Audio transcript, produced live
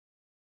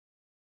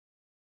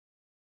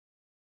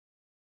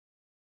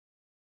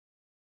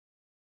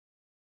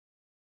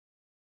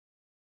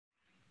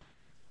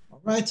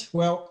Right.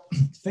 Well,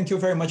 thank you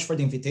very much for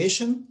the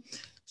invitation.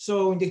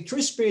 So in the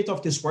true spirit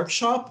of this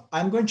workshop,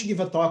 I'm going to give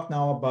a talk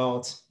now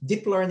about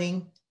deep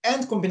learning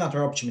and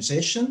combinatorial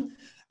optimization,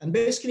 and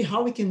basically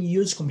how we can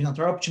use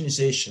combinatorial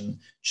optimization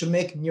to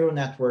make neural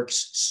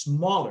networks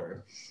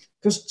smaller.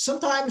 Because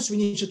sometimes we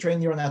need to train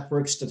neural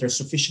networks that are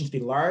sufficiently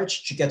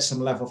large to get some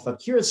level of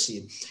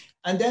accuracy,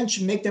 and then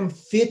to make them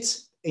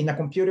fit in a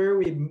computer,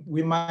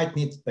 we might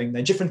need, like in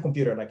a different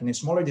computer, like in a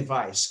smaller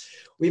device,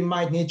 we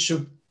might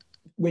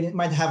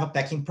have a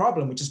packing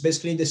problem, which is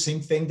basically the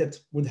same thing that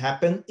would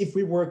happen if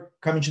we were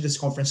coming to this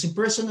conference in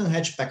person and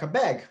had to pack a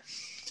bag.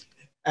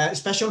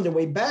 Especially on the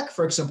way back,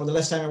 for example, the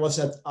last time I was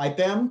at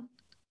IPAM,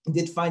 I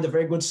did find a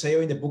very good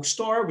sale in the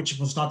bookstore, which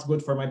was not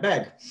good for my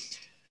bag.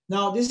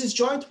 Now, this is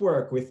joint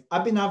work with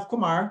Abhinav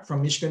Kumar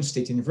from Michigan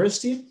State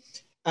University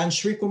and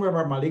Srikumar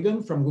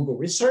Ramalingam from Google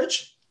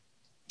Research.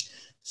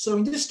 So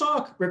in this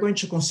talk, we're going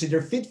to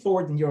consider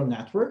feed-forward neural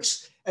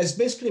networks as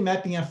basically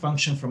mapping a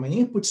function from an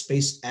input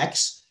space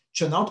X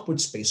to an output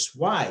space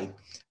Y.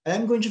 And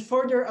I'm going to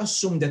further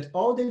assume that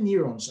all the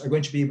neurons are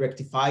going to be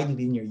rectified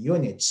linear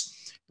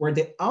units, where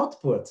the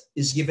output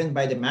is given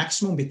by the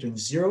maximum between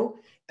 0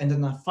 and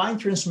then a fine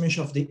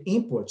transformation of the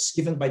inputs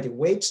given by the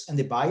weights and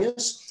the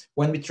bias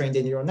when we train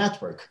the neural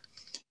network.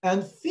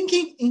 And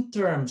thinking in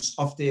terms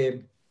of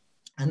the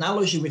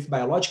analogy with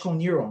biological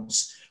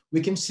neurons,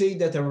 we can say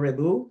that a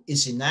ReLU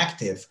is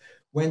inactive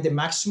when the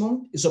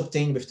maximum is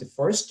obtained with the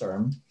first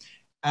term,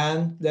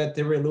 and that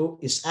the ReLU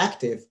is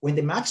active when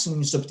the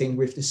maximum is obtained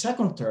with the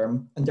second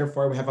term, and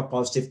therefore we have a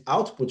positive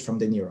output from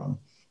the neuron.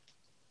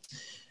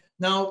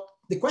 Now,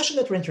 the question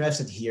that we're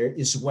interested here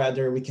is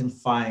whether we can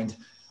find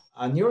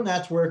a neural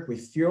network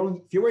with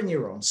fewer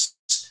neurons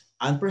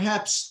and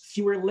perhaps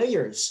fewer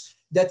layers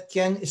that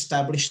can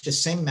establish the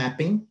same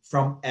mapping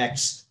from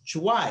X to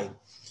Y.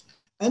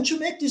 And to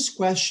make this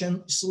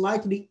question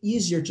slightly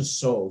easier to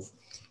solve,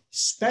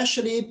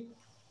 especially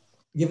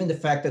given the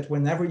fact that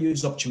whenever you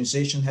use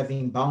optimization,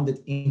 having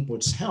bounded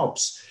inputs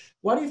helps,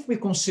 what if we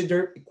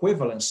consider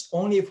equivalence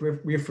only if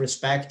with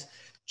respect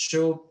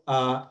to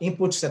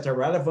inputs that are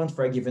relevant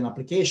for a given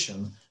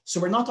application? So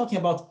we're not talking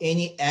about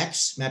any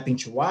X mapping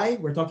to Y,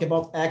 we're talking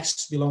about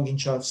X belonging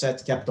to a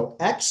set capital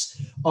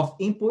X of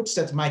inputs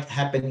that might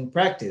happen in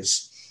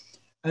practice.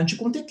 And to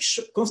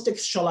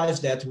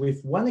contextualize that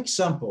with one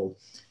example,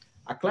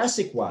 a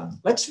classic one,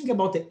 let's think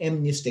about the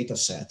MNIST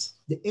dataset.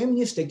 The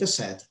MNIST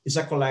dataset is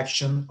a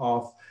collection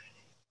of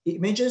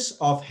images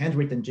of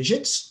handwritten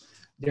digits.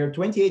 There are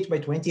 28 by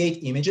 28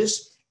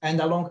 images, and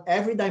along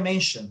every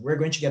dimension, we're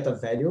going to get a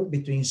value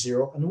between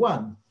 0 and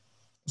 1.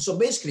 So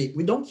basically,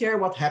 we don't care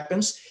what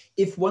happens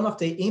if one of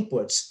the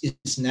inputs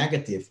is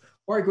negative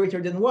or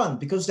greater than 1,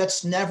 because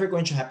that's never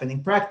going to happen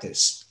in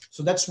practice.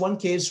 So that's one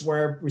case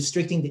where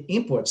restricting the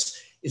inputs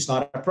is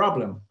not a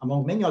problem,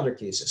 among many other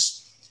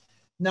cases.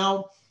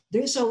 Now,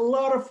 there is a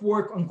lot of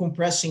work on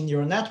compressing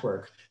neural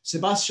network.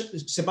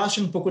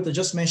 Sebastian Pokuta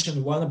just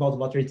mentioned one about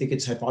lottery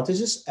tickets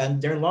hypothesis,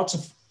 and there are lots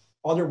of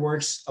other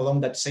works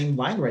along that same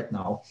line right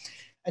now.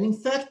 And in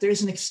fact, there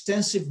is an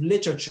extensive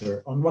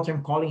literature on what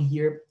I'm calling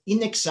here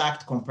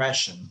inexact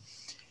compression.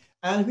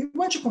 And we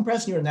want to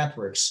compress neural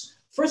networks,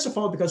 first of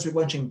all, because we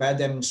want to embed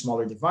them in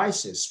smaller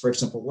devices, for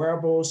example,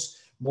 wearables,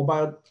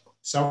 mobile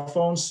cell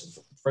phones,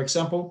 for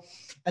example.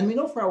 And we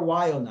know for a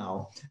while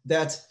now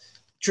that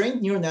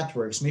trained neural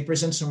networks may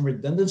present some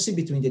redundancy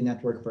between the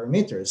network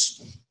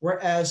parameters,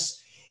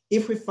 whereas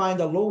if we find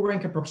a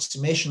low-rank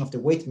approximation of the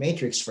weight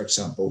matrix, for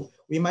example,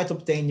 we might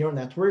obtain neural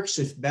networks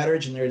with better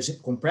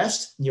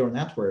compressed neural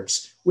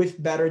networks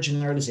with better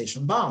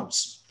generalization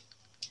bounds.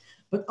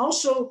 But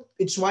also,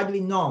 it's widely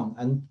known,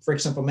 and for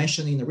example,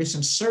 mentioned in a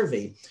recent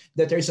survey,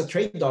 that there is a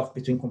trade-off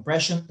between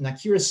compression and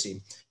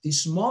accuracy. The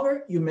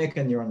smaller you make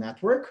a neural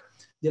network,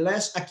 the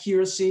less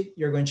accuracy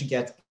you're going to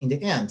get in the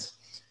end.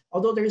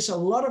 Although there is a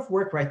lot of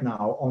work right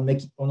now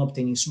on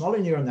obtaining smaller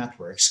neural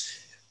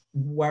networks,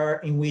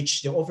 in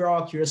which the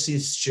overall accuracy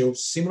is still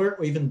similar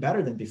or even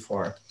better than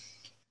before.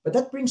 But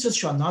that brings us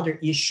to another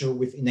issue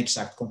with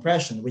inexact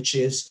compression, which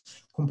is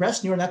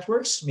compressed neural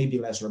networks may be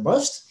less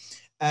robust.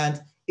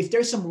 And if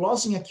there's some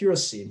loss in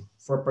accuracy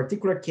for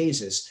particular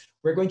cases,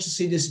 we're going to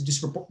see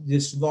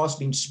this loss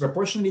being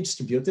disproportionately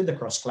distributed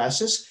across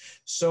classes.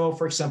 So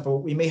for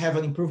example, we may have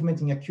an improvement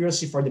in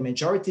accuracy for the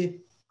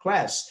majority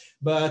class,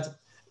 but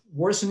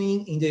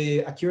worsening in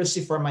the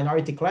accuracy for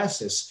minority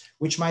classes,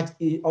 which might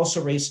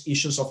also raise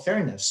issues of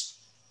fairness.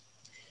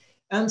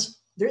 And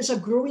there's a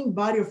growing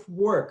body of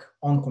work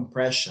on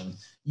compression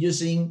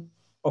using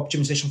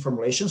optimization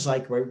formulations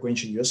like we're going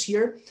to use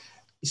here,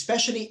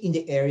 especially in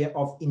the area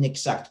of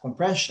inexact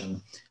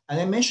compression.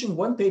 And I mentioned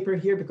one paper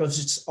here because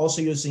it's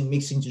also using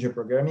mixed integer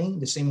programming,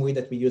 the same way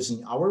that we use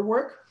in our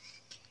work,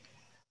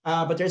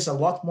 but there's a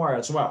lot more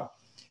as well.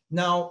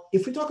 Now,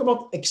 if we talk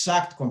about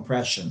exact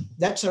compression,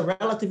 that's a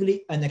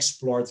relatively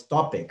unexplored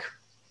topic.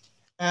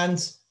 And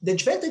the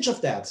advantage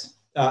of that,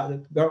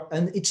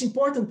 and it's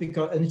important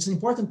because, and it's an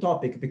important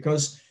topic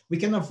because we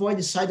can avoid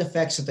the side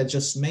effects that I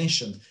just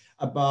mentioned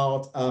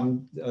about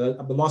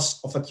the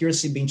loss of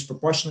accuracy being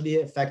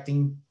disproportionately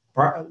affecting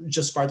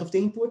just part of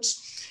the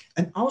inputs.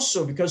 And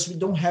also because we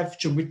don't have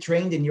to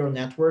retrain the neural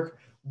network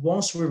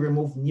once we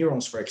remove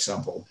neurons, for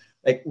example.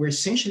 Like we're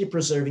essentially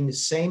preserving the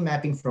same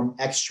mapping from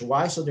X to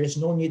Y, so there's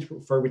no need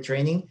for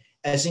retraining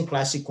as in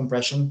classic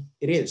compression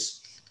it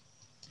is.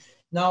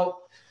 Now,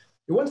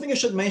 the one thing I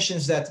should mention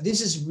is that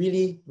this is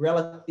really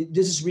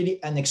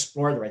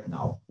unexplored right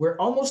now. We're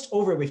almost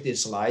over with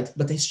this slide,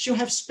 but I still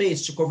have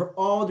space to cover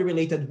all the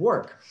related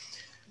work.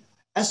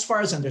 As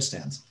far as I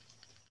understand,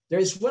 there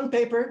is one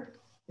paper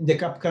in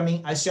the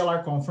upcoming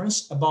ICLR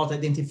conference about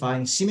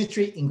identifying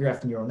symmetry in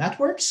graph neural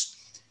networks.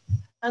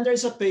 And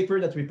there's a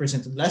paper that we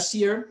presented last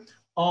year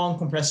on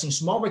compressing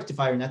small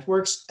rectifier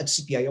networks at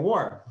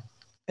CPIOR.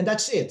 And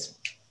that's it.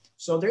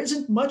 So there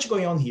isn't much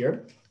going on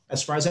here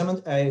as far as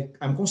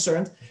I'm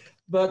concerned,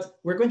 but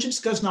we're going to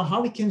discuss now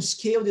how we can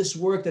scale this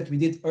work that we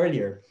did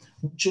earlier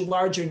to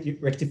larger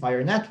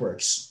rectifier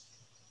networks.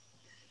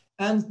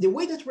 And the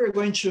way that we're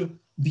going to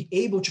be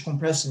able to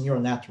compress the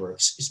neural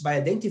networks is by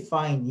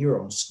identifying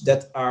neurons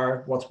that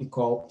are what we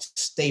call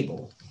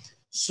stable.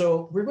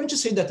 So we're going to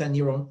say that a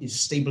neuron is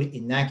stably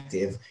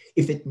inactive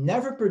if it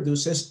never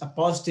produces a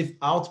positive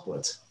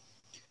output.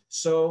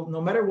 So no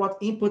matter what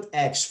input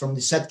X from the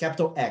set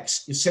capital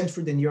X you send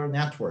through the neural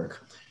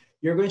network,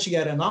 you're going to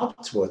get an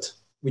output,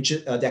 which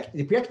is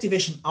the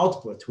pre-activation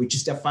output, which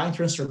is the affine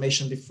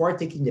transformation before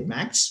taking the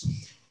max,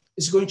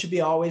 is going to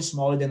be always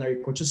smaller than or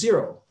equal to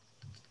 0.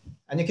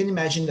 And you can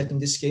imagine that in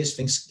this case,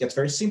 things get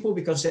very simple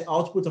because the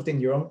output of the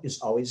neuron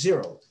is always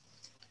 0.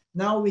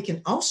 Now we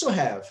can also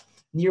have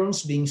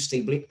neurons being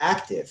stably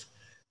active,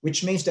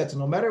 which means that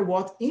no matter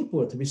what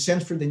input we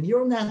send through the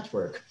neural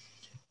network,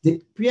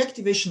 the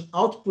pre-activation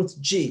output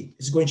G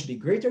is going to be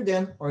greater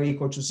than or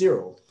equal to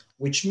 0,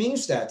 which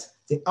means that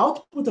the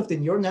output of the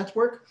neural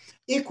network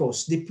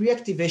equals the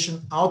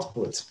pre-activation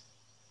output.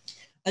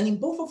 And in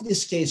both of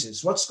these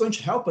cases, what's going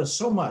to help us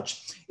so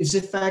much is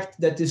the fact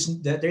that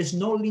there's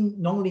no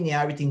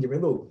non-linearity in the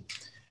ReLU.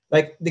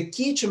 Like the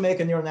key to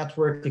make a neural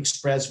network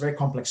express very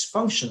complex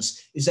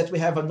functions is that we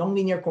have a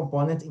nonlinear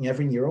component in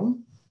every neuron,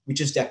 which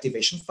is the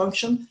activation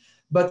function.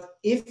 But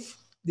if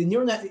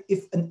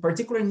a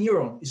particular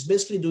neuron is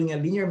basically doing a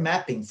linear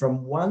mapping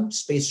from one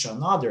space to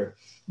another,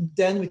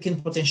 then we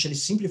can potentially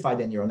simplify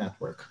the neural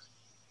network.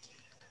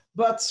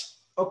 But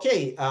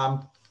okay,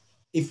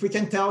 if we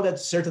can tell that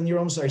certain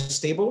neurons are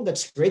stable,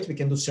 that's great. We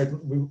can do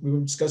we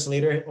will discuss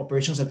later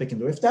operations that we can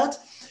do with that.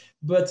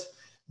 But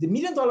the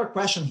million-dollar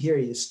question here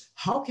is,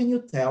 how can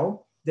you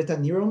tell that a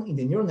neuron in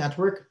the neural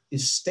network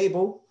is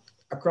stable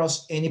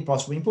across any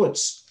possible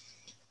inputs?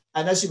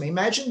 And as you may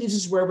imagine, this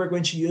is where we're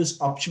going to use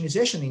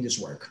optimization in this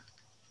work.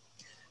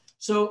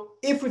 So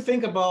if we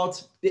think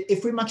about,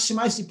 if we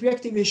maximize the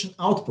pre-activation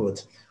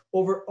output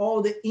over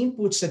all the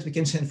inputs that we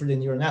can send through the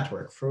neural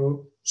network,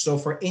 so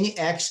for any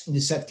X in the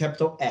set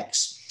capital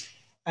X,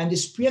 and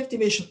this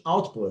pre-activation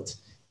output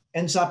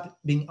ends up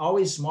being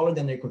always smaller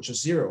than or equal to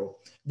 0,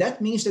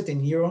 that means that the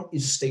neuron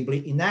is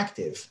stably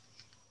inactive.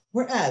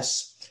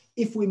 Whereas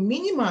if we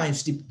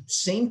minimize the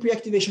same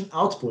pre-activation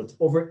output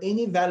over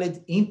any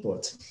valid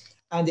input,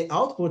 and the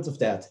output of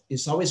that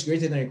is always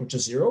greater than or equal to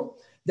 0,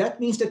 that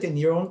means that the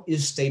neuron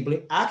is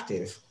stably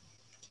active.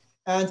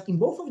 And in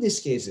both of these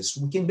cases,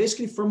 we can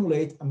basically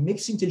formulate a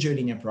mixed integer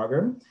linear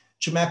program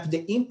to map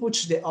the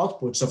inputs to the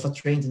outputs of a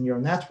trained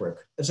neural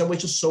network as a way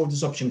to solve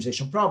these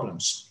optimization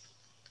problems.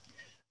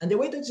 And the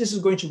way that this is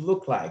going to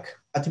look like,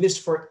 at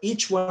least for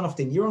each one of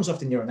the neurons of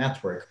the neural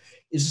network,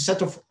 is a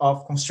set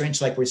of constraints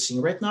like we're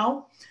seeing right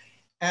now.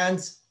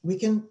 And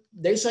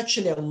there's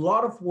actually a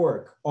lot of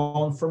work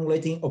on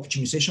formulating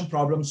optimization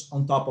problems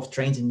on top of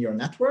trained neural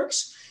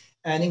networks.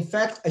 And in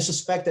fact, I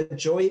suspect that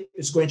Joey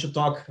is going to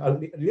talk a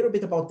little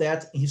bit about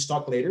that in his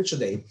talk later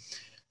today.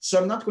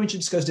 So I'm not going to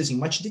discuss this in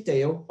much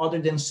detail, other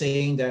than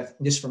saying that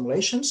in these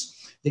formulations,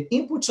 the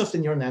inputs of the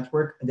neural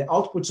network and the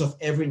outputs of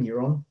every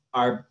neuron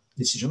are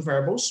decision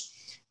variables.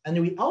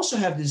 And we also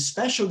have this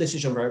special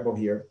decision variable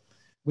here,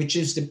 which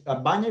is the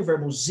binary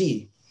variable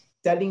Z,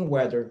 telling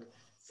whether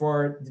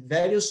for the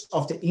values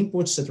of the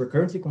inputs that we're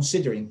currently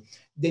considering,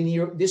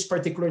 this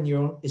particular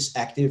neuron is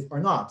active or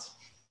not.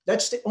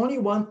 That's the only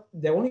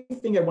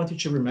thing I want you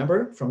to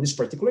remember from this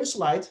particular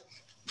slide.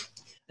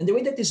 And the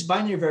way that this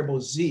binary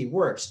variable Z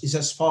works is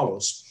as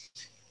follows.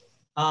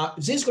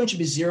 Z is going to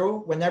be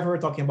 0 whenever we're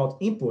talking about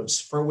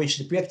inputs for which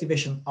the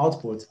pre-activation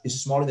output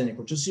is smaller than or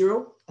equal to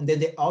 0, and then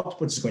the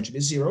output is going to be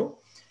 0.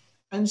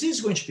 And Z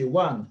is going to be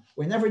 1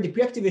 whenever the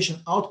pre-activation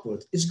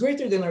output is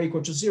greater than or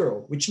equal to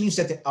 0, which means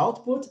that the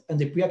output and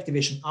the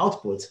pre-activation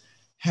output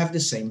have the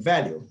same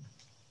value.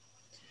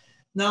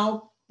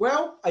 Now,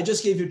 well, I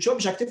just gave you two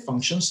objective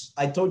functions.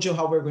 I told you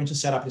how we're going to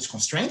set up these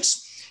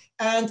constraints.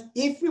 And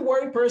if we were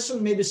in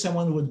person, maybe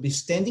someone would be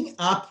standing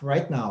up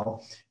right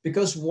now,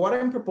 because what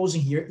I'm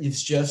proposing here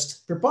is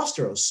just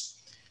preposterous.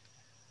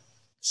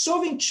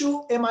 Solving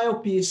 2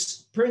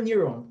 MILPs per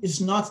neuron is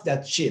not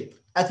that cheap,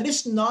 at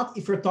least not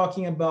if we're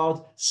talking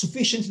about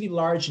sufficiently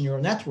large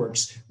neural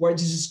networks where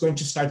this is going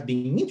to start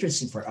being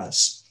interesting for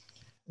us.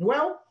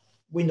 Well,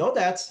 we know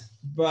that,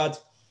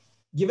 but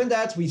given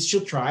that we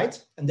still tried,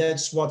 and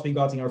that's what we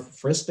got in our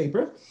first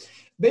paper,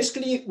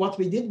 basically what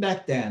we did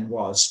back then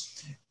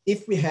was,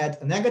 if we had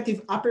a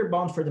negative upper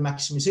bound for the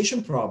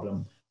maximization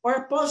problem or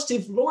a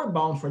positive lower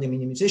bound for the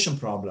minimization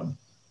problem,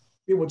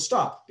 we would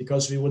stop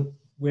because we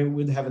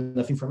would have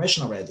enough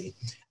information already.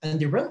 And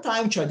the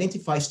runtime to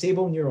identify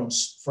stable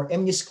neurons for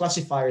MNIST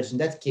classifiers in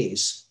that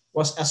case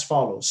was as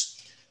follows.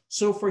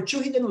 So for 2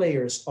 hidden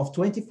layers of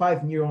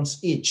 25 neurons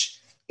each,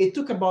 it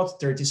took about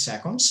 30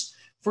 seconds.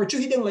 For 2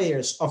 hidden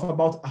layers of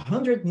about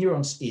 100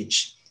 neurons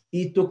each,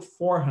 it took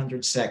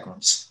 400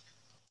 seconds.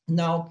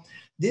 Now,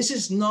 this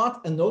is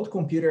not a node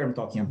computer I'm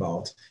talking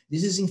about.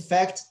 This is in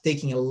fact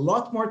taking a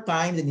lot more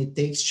time than it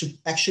takes to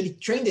actually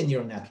train the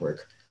neural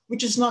network,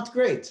 which is not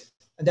great.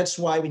 And that's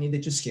why we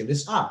needed to scale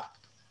this up.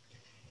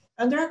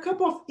 And there are a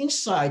couple of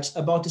insights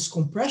about this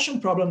compression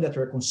problem that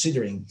we're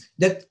considering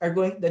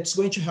that's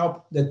going to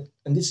help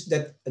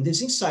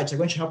these insights are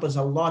going to help us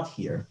a lot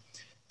here.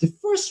 The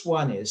first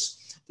one is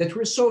that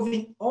we're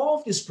solving all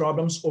of these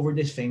problems over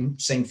the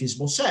same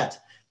feasible set.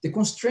 The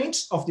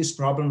constraints of this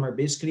problem are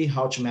basically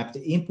how to map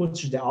the input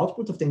to the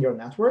output of the neural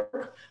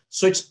network.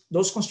 So it's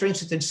those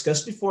constraints that I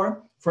discussed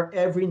before for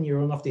every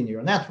neuron of the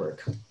neural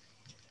network.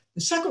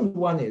 The second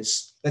one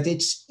is that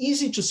it's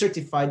easy to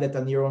certify that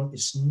a neuron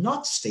is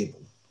not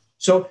stable.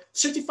 So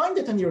certifying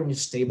that a neuron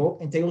is stable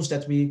entails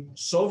that we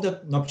solved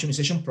an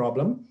optimization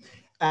problem,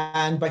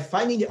 and by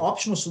finding the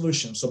optimal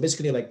solution, so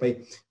basically like by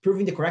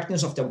proving the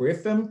correctness of the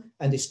algorithm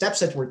and the steps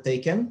that were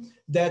taken,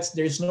 that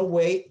there's no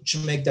way to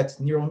make that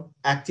neuron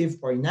active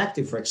or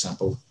inactive, for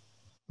example.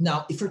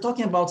 Now, if we're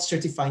talking about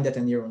certifying that a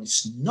neuron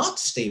is not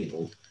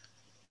stable,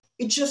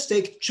 it just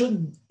takes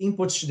 2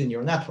 inputs to the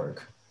neural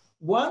network.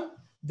 One,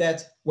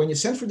 that when you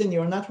send through the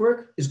neural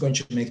network is going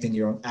to make the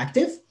neuron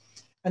active,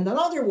 and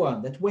another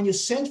one that when you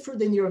send through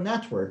the neural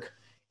network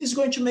is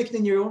going to make the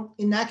neuron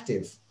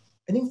inactive.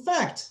 And in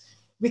fact,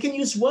 we can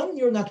use one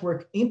neural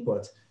network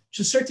input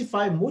to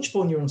certify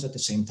multiple neurons at the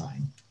same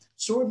time.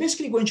 So we're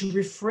basically going to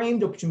reframe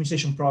the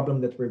optimization problem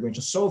that we're going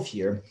to solve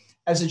here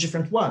as a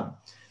different one.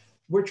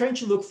 We're trying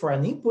to look for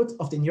an input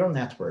of the neural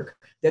network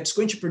that's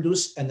going to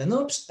produce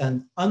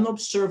an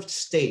unobserved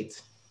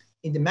state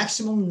in the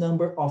maximum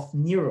number of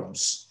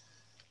neurons.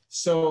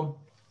 So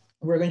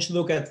we're going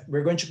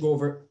to go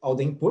over all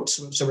the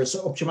inputs. So we're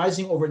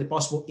optimizing over the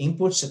possible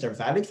inputs that are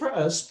valid for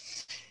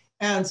us.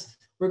 And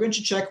we're going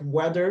to check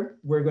whether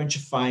we're going to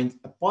find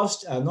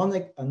a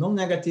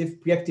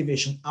non-negative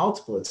pre-activation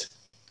output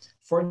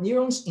for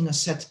neurons in a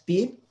set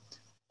P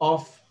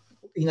of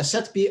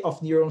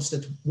neurons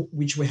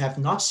which we have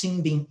not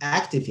seen being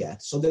active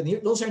yet. So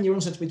those are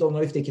neurons that we don't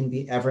know if they can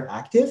be ever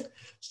active.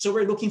 So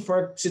we're looking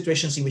for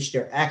situations in which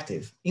they're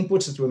active,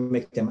 inputs that will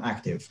make them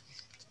active.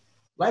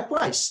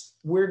 Likewise,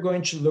 we're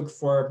going to look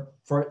for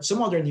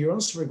some other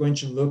neurons. We're going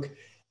to look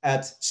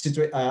at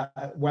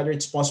whether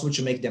it's possible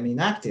to make them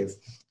inactive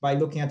by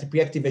looking at the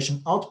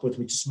pre-activation output,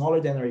 which is smaller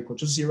than or equal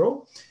to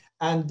 0.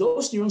 And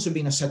those neurons will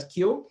be in a set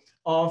Q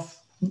of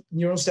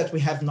neurons that we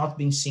have not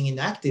been seeing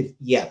inactive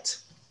yet.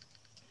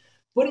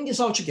 Putting this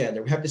all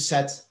together, we have the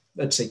set,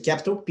 let's say,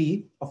 capital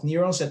P of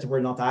neurons that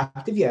were not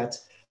active yet,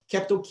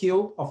 capital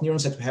Q of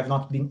neurons that we have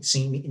not been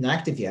seeing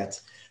inactive yet.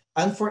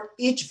 And for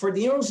the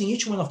neurons in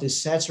each one of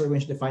these sets, we're going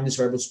to define these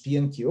variables P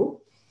and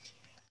Q.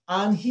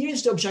 And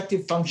here's the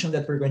objective function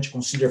that we're going to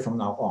consider from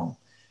now on.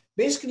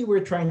 Basically,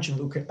 we're trying to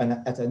look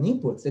at an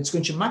input that's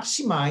going to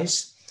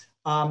maximize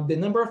the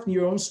number of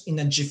neurons in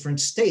a different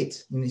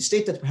state, in a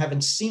state that we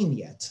haven't seen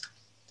yet.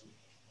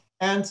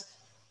 And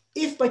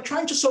if by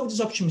trying to solve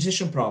this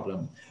optimization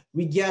problem,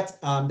 we get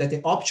that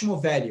the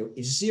optimal value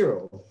is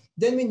 0,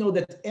 then we know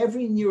that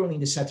every neuron in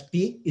the set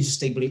P is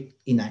stably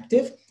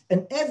inactive,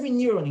 and every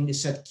neuron in the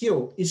set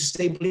Q is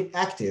stably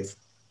active.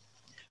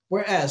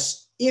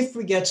 Whereas if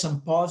we get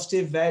some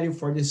positive value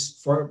for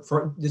this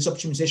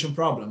optimization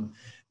problem,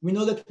 we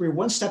know that we're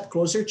one step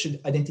closer to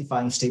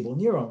identifying stable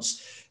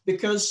neurons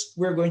because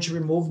we're going to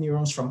remove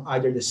neurons from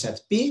either the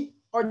set P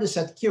or the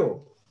set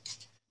Q.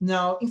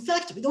 Now, in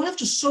fact, we don't have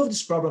to solve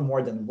this problem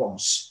more than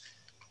once.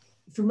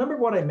 If you remember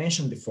what I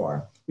mentioned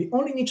before, we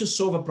only need to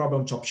solve a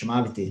problem to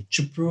optimality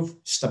to prove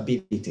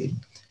stability.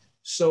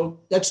 So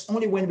that's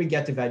only when we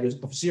get the values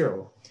of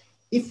 0.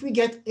 If we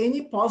get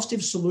any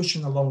positive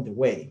solution along the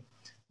way,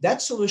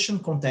 that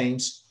solution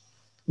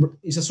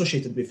is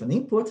associated with an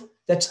input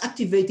that's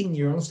activating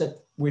neurons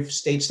with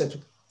states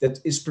that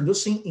is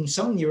producing in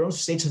some neurons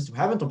states that we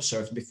haven't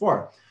observed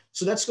before.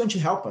 So that's going to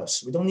help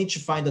us. We don't need to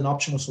find an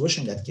optimal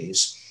solution in that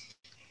case.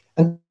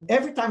 And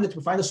every time that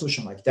we find a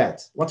solution like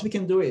that, what we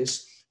can do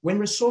is, when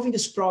we're solving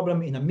this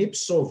problem in a MIP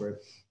solver,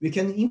 we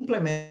can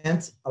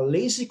implement a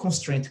lazy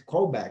constraint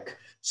callback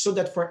so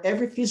that for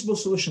every feasible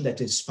solution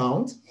that is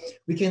found,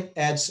 we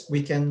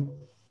can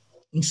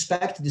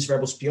inspect these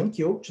variables P and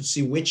Q to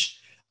see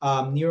which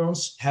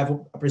neurons have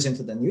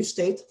presented a new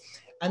state,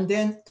 and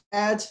then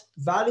add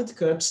valid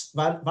cuts,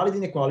 valid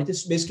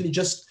inequalities, basically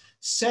just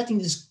setting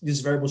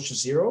these variables to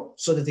 0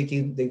 so that they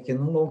can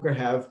no longer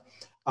have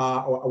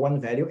one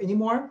value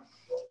anymore.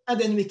 And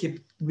then we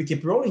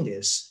keep rolling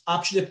this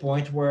up to the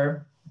point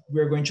where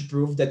we're going to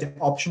prove that the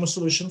optimal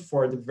solution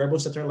for the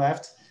variables that are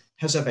left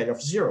has a value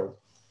of 0.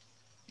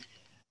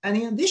 And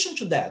in addition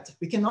to that,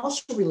 we can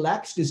also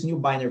relax these new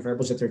binary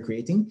variables that we're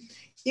creating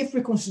if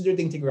we consider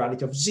the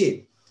integrality of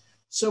z.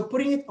 So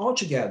putting it all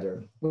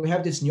together, we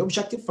have this new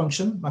objective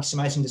function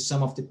maximizing the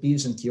sum of the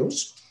p's and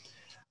q's.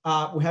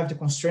 We have the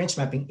constraints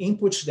mapping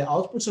inputs to the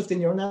outputs of the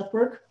neural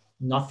network,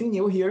 nothing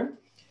new here.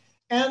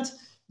 And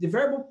the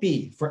variable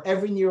p for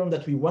every neuron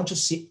that we want to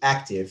see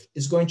active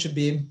is going to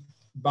be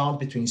bound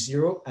between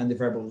 0 and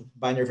the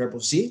binary variable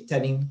z,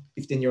 telling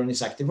if the neuron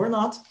is active or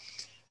not.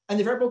 And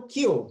the variable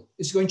q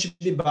is going to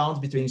be bound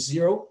between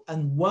 0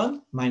 and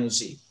 1 minus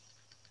z.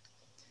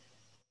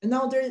 And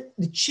now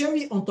the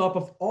cherry on top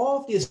of all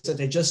of this that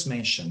I just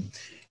mentioned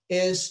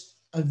is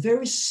a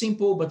very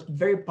simple but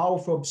very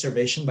powerful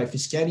observation by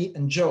Fischetti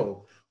and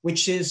Joe,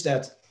 which is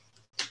that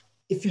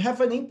if you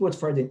have an input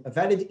for a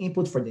valid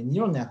input for the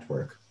neural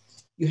network,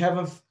 you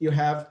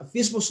have a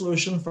feasible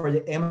solution for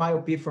the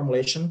MIOP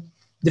formulation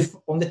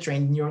on the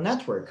trained neural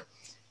network,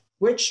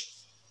 which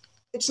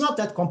it's not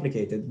that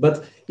complicated.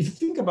 But if you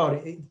think about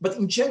it, but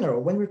in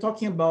general, when we're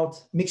talking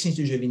about mixed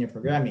integer linear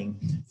programming,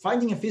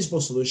 finding a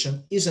feasible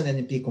solution is an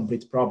NP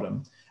complete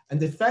problem. And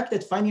the fact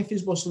that finding a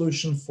feasible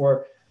solution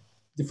for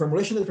the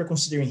formulation that we're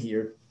considering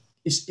here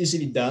is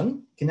easily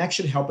done can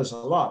actually help us a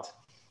lot.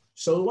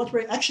 So what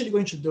we're actually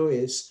going to do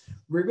is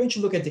we're going to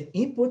look at the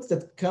input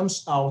that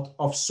comes out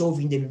of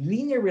solving the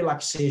linear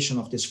relaxation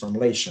of this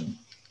formulation.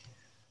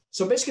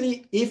 So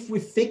basically, if we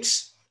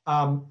fix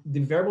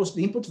the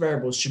input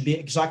variables should be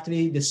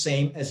exactly the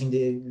same as in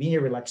the linear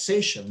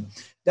relaxation,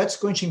 that's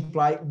going to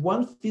imply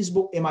one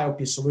feasible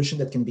MIOP solution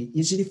that can be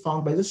easily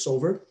found by the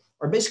solver.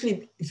 Or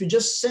basically, if you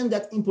just send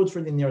that input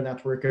for the neural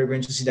network, you're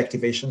going to see the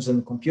activations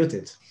and compute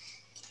it.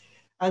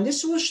 And this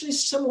solution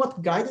is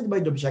somewhat guided by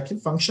the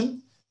objective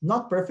function,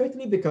 not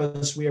perfectly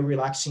because we are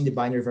relaxing the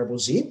binary variable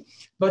z,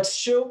 but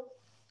still,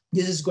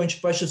 this is going to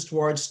push us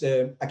towards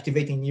the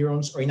activating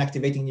neurons or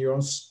inactivating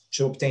neurons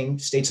to obtain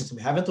states that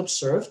we haven't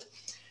observed.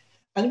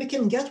 And we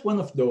can get one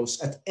of those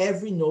at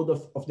every node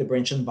of the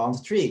branch and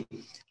bound tree.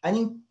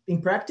 And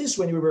in practice,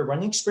 when we were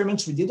running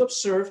experiments, we did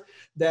observe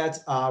that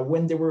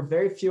when there were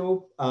very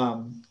few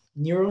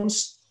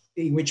neurons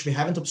in which we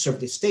haven't observed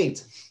the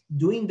state,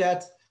 doing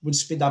that would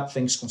speed up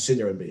things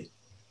considerably.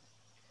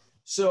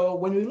 So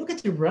when we look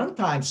at the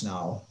runtimes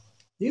now,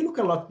 they look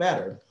a lot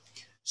better.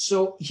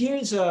 So here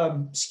is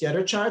a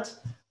scatter chart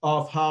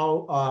of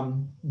how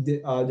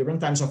the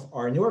runtimes of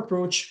our new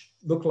approach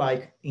look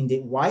like in the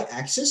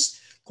y-axis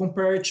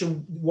compared to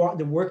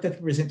the work that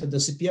we presented the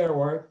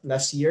CPRR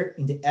last year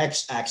in the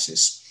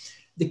x-axis.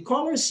 The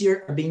colors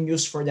here are being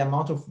used for the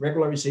amount of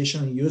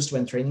regularization used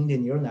when training the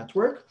neural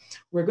network.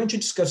 We're going to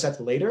discuss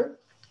that later.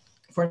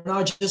 For now,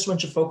 I just want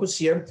to focus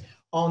here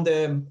on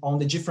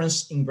the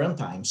difference in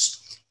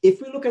runtimes.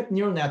 If we look at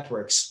neural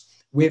networks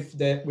with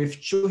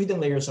two hidden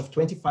layers of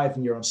 25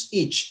 neurons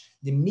each,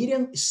 the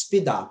median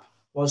speed up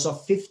was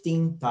of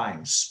 15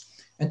 times.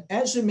 And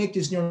as we make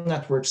these neural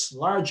networks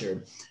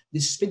larger, the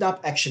speed up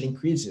actually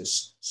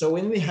increases. So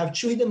when we have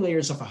two hidden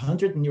layers of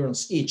 100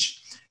 neurons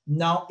each,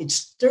 now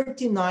it's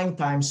 39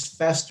 times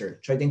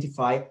faster to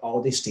identify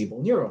all the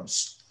stable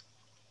neurons,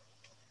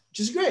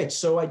 which is great.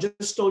 So I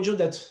just told you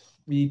that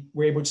we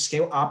were able to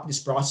scale up this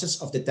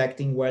process of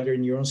detecting whether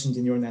neurons in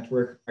the neural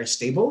network are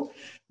stable.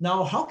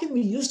 Now, how can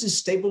we use these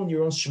stable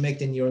neurons to make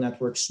the neural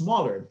network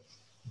smaller?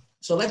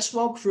 So let's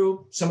walk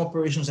through some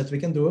operations that we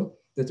can do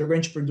that are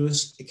going to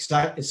produce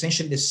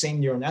essentially the same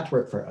neural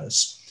network for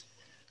us.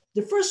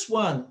 The first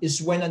one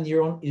is when a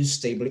neuron is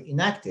stably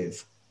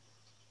inactive.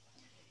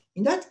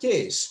 In that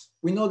case,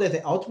 we know that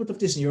the output of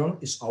this neuron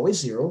is always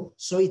 0,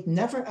 so it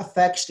never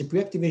affects the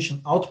pre-activation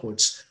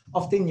outputs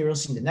of the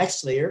neurons in the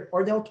next layer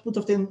or the output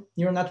of the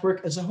neural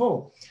network as a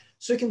whole.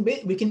 So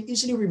we can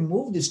easily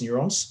remove these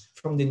neurons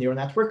from the neural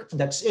network, and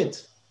that's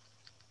it.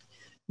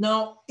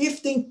 Now,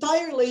 if the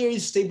entire layer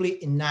is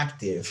stably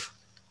inactive,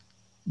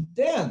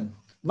 then,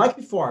 like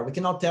before, we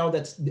can now tell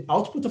that the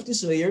output of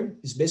this layer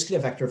is basically a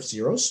vector of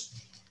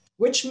zeros,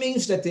 which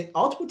means that the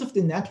output of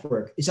the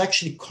network is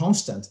actually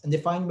constant and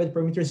defined by the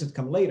parameters that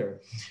come later,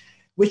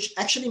 which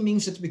actually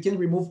means that we can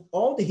remove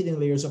all the hidden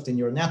layers of the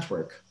neural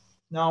network.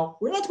 Now,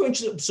 we're not going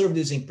to observe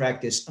this in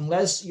practice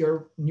unless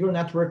your neural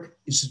network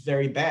is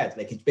very bad,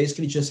 like it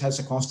basically just has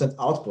a constant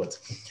output.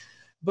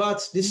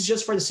 But this is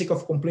just for the sake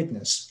of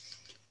completeness.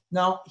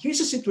 Now, here's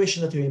a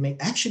situation that we may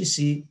actually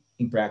see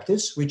in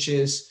practice, which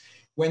is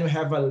when we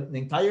have an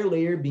entire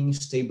layer being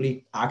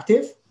stably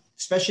active,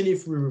 especially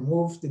if we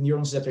remove the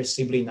neurons that are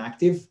stably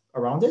inactive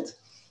around it.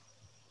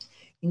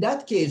 In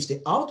that case,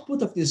 the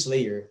output of this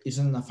layer is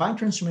an affine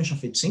transformation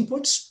of its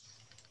inputs,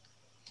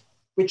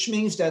 which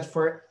means that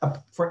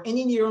for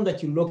any neuron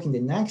that you look in the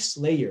next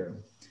layer,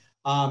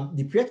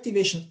 the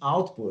pre-activation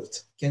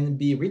output can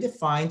be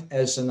redefined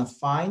as an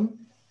affine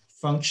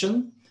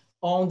function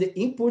on the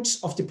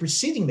inputs of the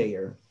preceding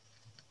layer.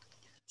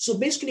 So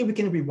basically, we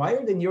can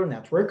rewire the neural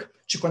network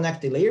to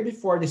connect the layer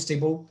before the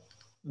stable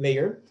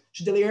layer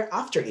to the layer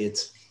after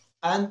it,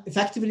 and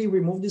effectively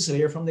remove this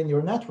layer from the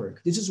neural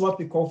network. This is what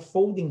we call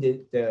folding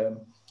the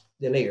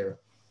the layer.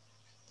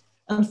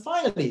 And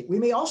finally, we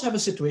may also have a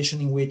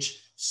situation in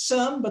which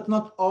some, but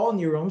not all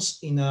neurons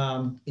in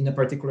a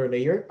particular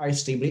layer are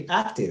stably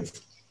active.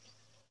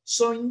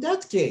 So in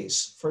that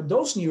case, for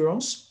those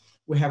neurons,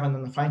 we have an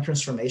undefined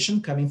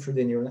transformation coming through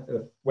the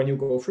neuron when you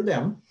go through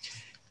them.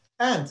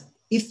 And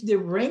if the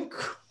rank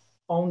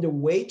on the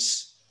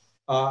weights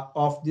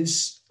of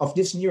these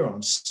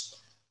neurons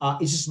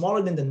is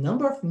smaller than the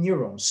number of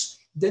neurons,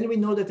 then we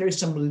know that there is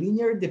some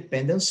linear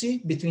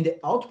dependency between the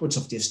outputs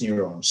of these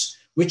neurons,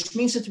 which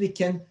means that we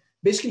can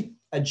basically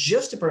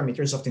adjust the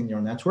parameters of the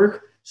neural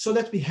network so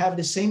that we have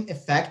the same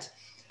effect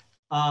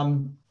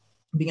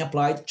being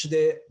applied to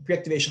the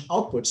pre-activation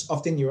outputs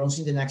of the neurons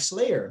in the next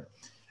layer.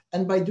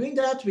 And by doing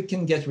that, we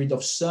can get rid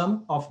of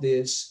some of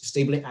these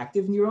stably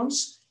active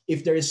neurons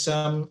if there is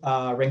some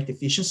rank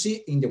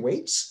deficiency in the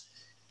weights.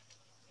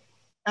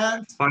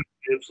 And 5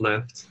 minutes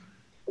left.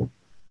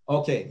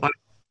 Okay. 5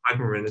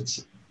 more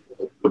minutes.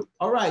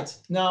 All right.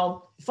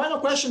 Now, final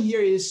question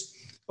here is,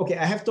 okay,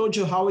 I have told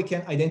you how we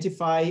can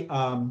identify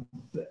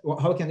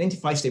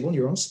stable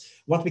neurons,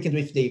 what we can do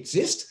if they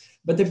exist.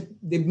 But the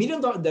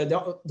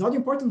other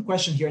important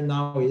question here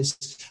now is,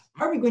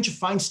 how are we going to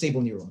find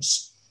stable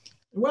neurons?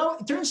 Well,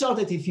 it turns out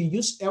that if you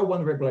use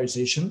L1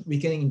 regularization, we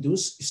can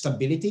induce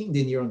stability in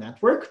the neural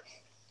network.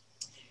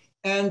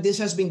 And this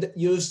has been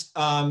used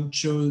to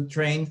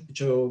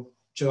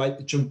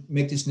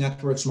make these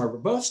networks more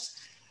robust.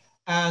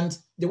 And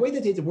the way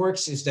that it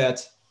works is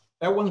that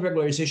L1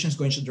 regularization is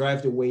going to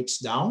drive the weights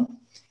down.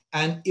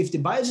 And if the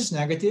bias is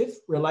negative,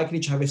 we're likely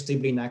to have a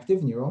stably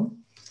inactive neuron.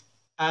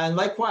 And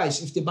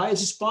likewise, if the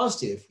bias is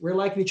positive, we're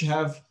likely to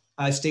have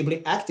a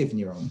stably active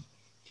neuron.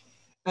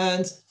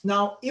 And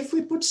now, if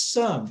we put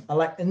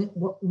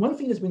one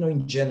thing that we know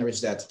in general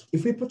is that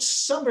if we put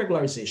some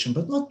regularization,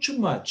 but not too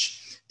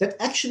much, that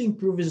actually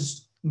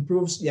improves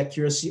the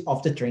accuracy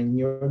of the trained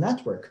neural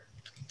network.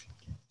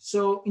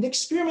 So in the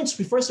experiments,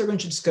 we first are going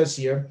to discuss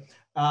here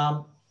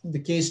the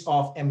case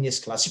of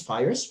MNIST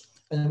classifiers.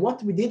 And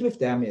what we did with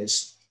them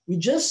is we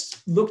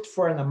just looked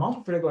for an amount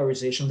of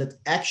regularization that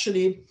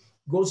actually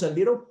goes a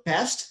little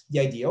past the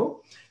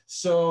ideal.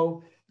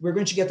 So we're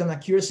going to get an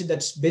accuracy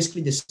that's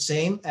basically the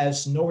same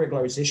as no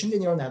regularization in the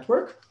neural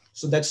network.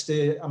 So that's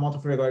the amount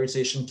of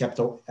regularization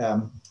capital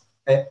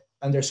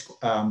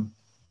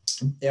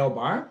L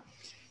bar.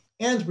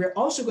 And we're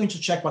also going to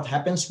check what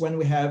happens when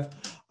we have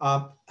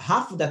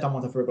half of that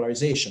amount of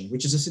regularization,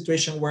 which is a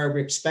situation where we're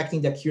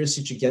expecting the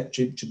accuracy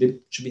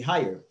to be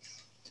higher.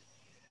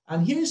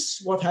 And here's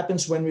what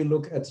happens when we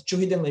look at 2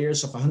 hidden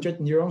layers of 100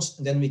 neurons,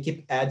 and then we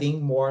keep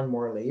adding more and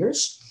more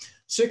layers.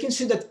 So you can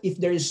see that if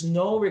there is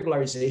no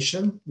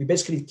regularization, we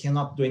basically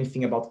cannot do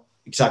anything about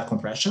exact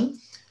compression,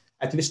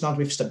 at least not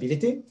with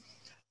stability.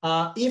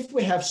 If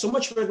we have so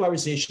much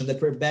regularization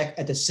that we're back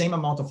at the same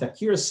amount of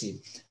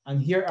accuracy,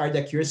 and here are the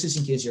accuracies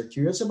in case you're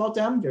curious about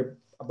them, they're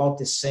about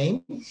the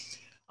same.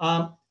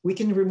 We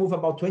can remove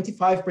about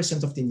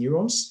 25% of the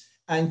neurons.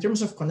 And in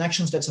terms of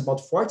connections, that's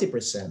about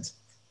 40%.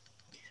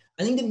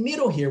 And in the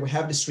middle here, we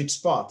have the sweet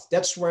spot.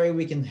 That's where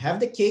we can have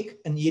the cake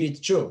and eat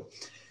it too.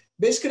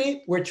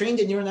 Basically, we're training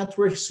the neural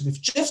networks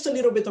with just a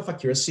little bit of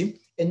accuracy,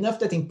 enough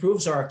that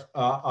improves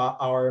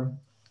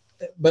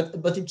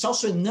but it's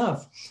also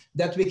enough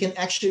that we can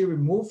actually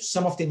remove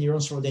some of the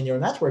neurons from the neural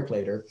network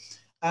later.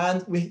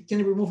 And we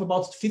can remove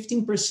about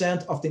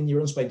 15% of the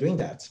neurons by doing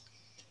that.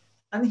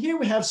 And here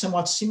we have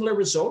somewhat similar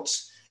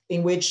results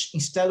in which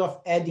instead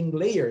of adding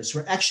layers,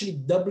 we're actually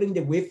doubling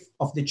the width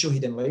of the 2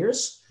 hidden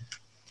layers.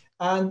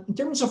 And in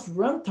terms of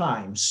run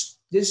times,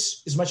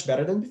 this is much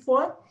better than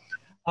before.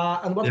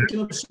 And what we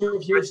can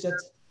observe here is that...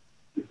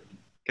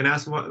 Can I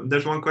ask,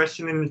 there's one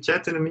question in the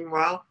chat in the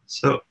meanwhile.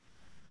 So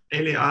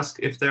Eli asked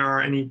if there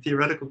are any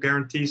theoretical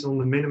guarantees on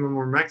the minimum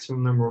or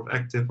maximum number of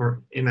active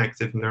or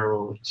inactive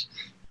neurons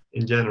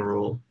in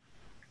general.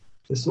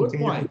 Good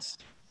point.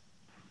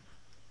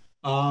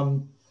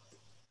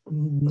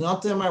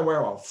 Not that I'm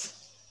aware of.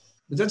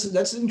 But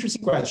that's an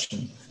interesting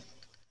question.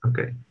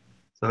 Okay.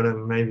 So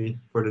then maybe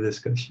for the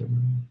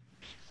discussion.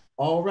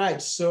 All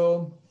right.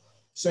 So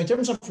in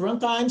terms of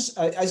runtimes,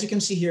 as you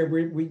can see here,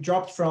 we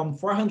dropped from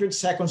 400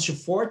 seconds to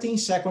 14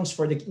 seconds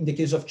in the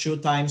case of 2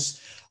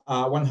 times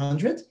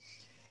 100.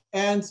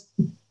 And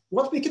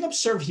what we can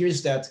observe here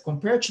is that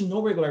compared to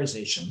no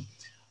regularization,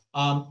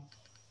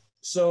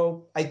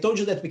 so I told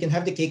you that we can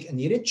have the cake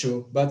and eat it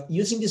too, but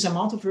using this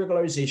amount of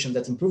regularization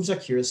that improves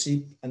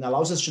accuracy and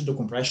allows us to do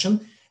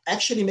compression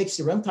actually makes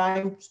the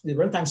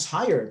runtimes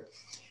higher.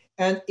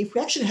 And if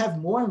we actually have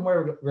more and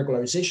more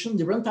regularization,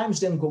 the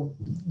runtimes then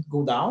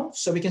go down.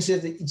 So we can see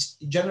that it's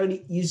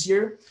generally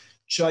easier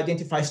to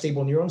identify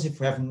stable neurons if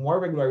we have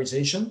more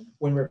regularization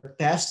when we're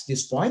past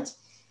this point.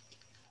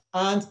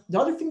 And the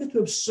other thing that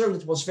we observed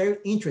that was very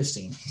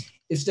interesting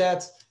is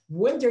that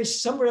when there is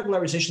some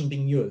regularization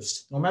being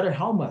used, no matter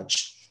how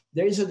much,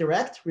 there is a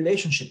direct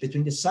relationship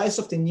between the size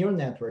of the neural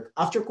network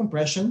after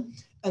compression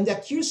and the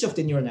accuracy of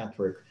the neural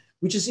network,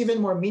 which is even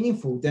more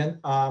meaningful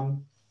than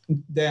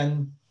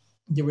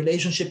the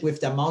relationship with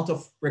the amount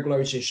of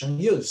regularization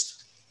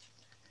used.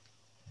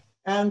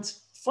 And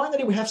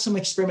Finally, we have some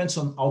experiments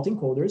on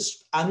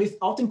autoencoders, and with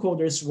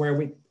autoencoders where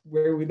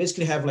we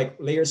basically have like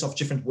layers of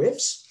different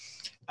widths,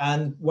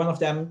 and one of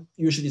them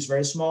usually is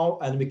very small,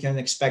 and we can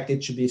expect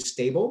it to be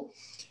stable.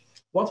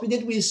 What we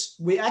did was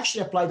we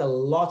actually applied a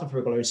lot of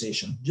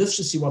regularization just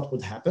to see what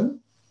would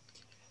happen.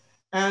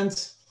 And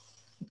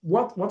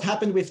what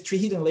happened with 3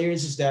 hidden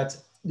layers is that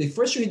the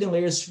first 2 hidden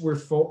layers were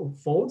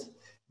fold,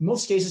 in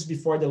most cases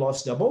before the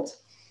loss doubled.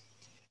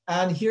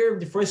 And here,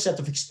 the first set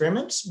of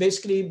experiments,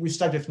 basically we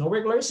start with no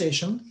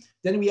regularization.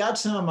 Then we add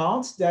some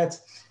amount that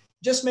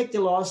just make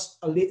the loss,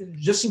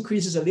 just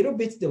increases a little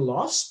bit the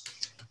loss.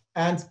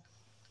 And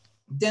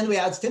then we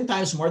add 10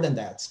 times more than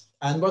that.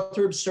 And what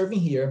we're observing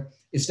here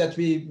is that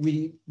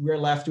we're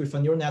left with a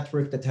neural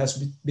network that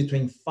has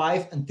between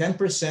 5 and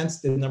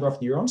 10% the number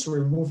of neurons. So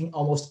we're removing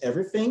almost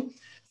everything,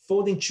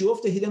 folding 2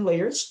 of the hidden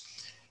layers.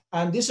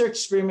 And these are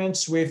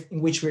experiments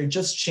in which we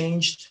just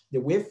changed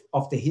the width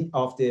of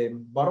the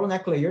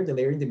bottleneck layer, the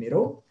layer in the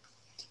middle.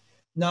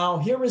 Now,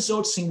 here are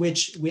results in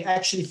which we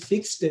actually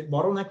fixed the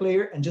bottleneck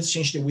layer and just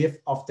changed the width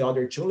of the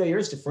other 2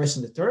 layers, the first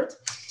and the third.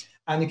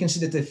 And you can see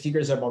that the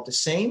figures are about the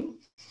same.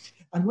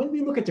 And when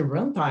we look at the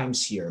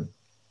runtimes here,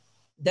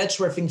 that's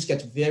where things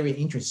get very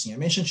interesting. I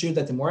mentioned to you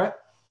that the more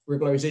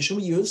regularization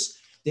we use,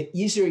 the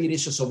easier it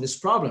is to solve these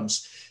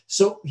problems.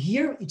 So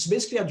here, it's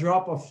basically a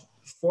drop of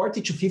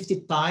 40 to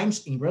 50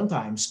 times in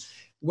runtimes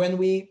when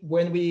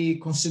we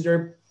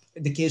consider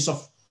the case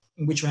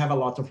in which we have a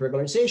lot of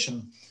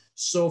regularization.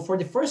 So for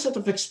the first set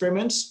of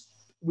experiments,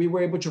 we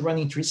were able to run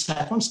in 3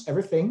 seconds,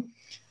 everything.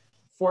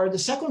 For the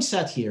second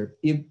set here,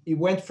 it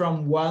went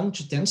from 1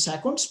 to 10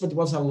 seconds, but it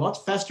was a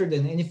lot faster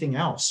than anything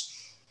else,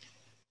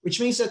 which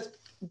means that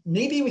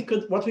maybe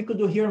what we could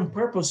do here on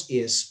purpose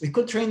is we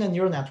could train a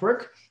neural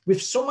network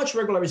with so much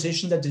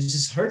regularization that this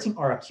is hurting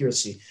our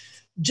accuracy.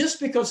 Just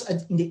because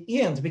in the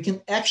end, we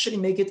can actually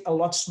make it a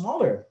lot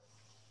smaller.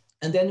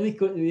 And then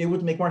it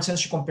would make more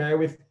sense to compare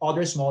with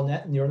other small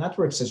neural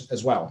networks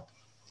as well.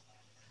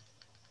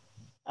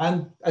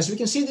 And as we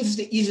can see, this is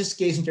the easiest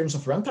case in terms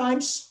of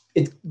runtimes.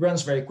 It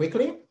runs very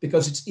quickly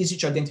because it's easy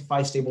to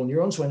identify stable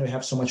neurons when we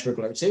have so much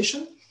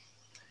regularization.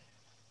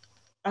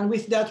 And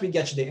with that, we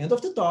get to the end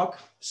of the talk.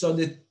 So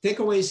the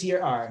takeaways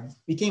here are,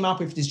 we came up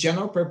with this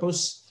general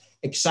purpose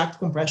exact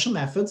compression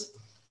method,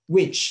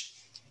 which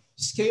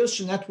scales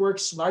to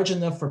networks large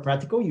enough for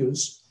practical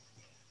use,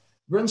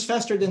 runs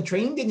faster than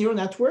training the neural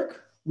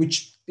network,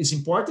 which is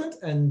important,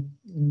 and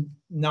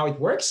now it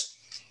works.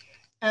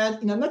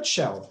 And in a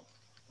nutshell,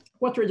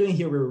 what we're doing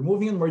here, we're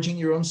removing and merging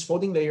neurons,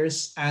 folding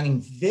layers, and in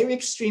very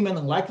extreme and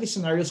unlikely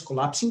scenarios,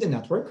 collapsing the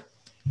network.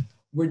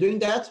 We're doing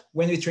that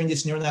when we train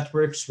these neural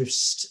networks with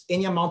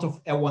any amount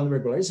of L1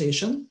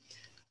 regularization.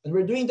 And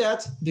we're doing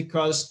that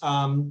because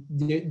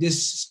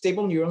these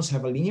stable neurons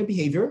have a linear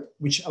behavior,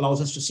 which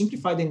allows us to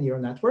simplify the neural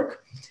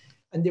network.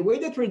 And the way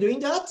that we're doing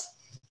that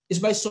is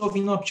by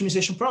solving an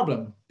optimization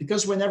problem,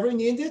 because whenever you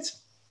need it,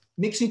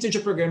 mixed integer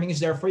programming is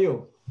there for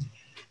you.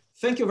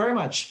 Thank you very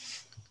much.